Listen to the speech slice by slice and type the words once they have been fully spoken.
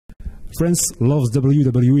France loves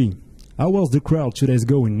WWE. How was the crowd 2 days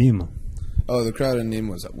ago in Nîmes? Oh, the crowd in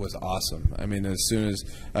Nîmes was awesome. I mean, as soon as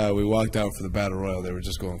we walked out for the Battle Royal, they were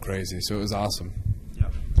just going crazy. So it was awesome. Yeah.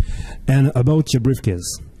 And about your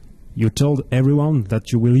briefcase, you told everyone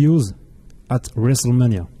that you will use at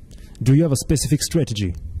WrestleMania. Do you have a specific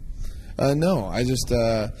strategy? No, I just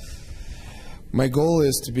my goal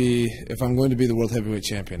is to be, if I'm going to be the World Heavyweight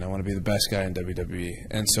Champion, I want to be the best guy in WWE.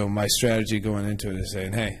 And so my strategy going into it is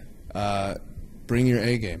saying, hey, bring your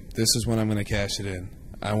A game. This is when I'm going to cash it in.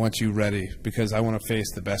 I want you ready because I want to face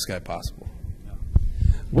the best guy possible.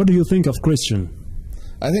 What do you think of Christian?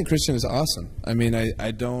 I think Christian is awesome. I mean,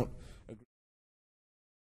 I don't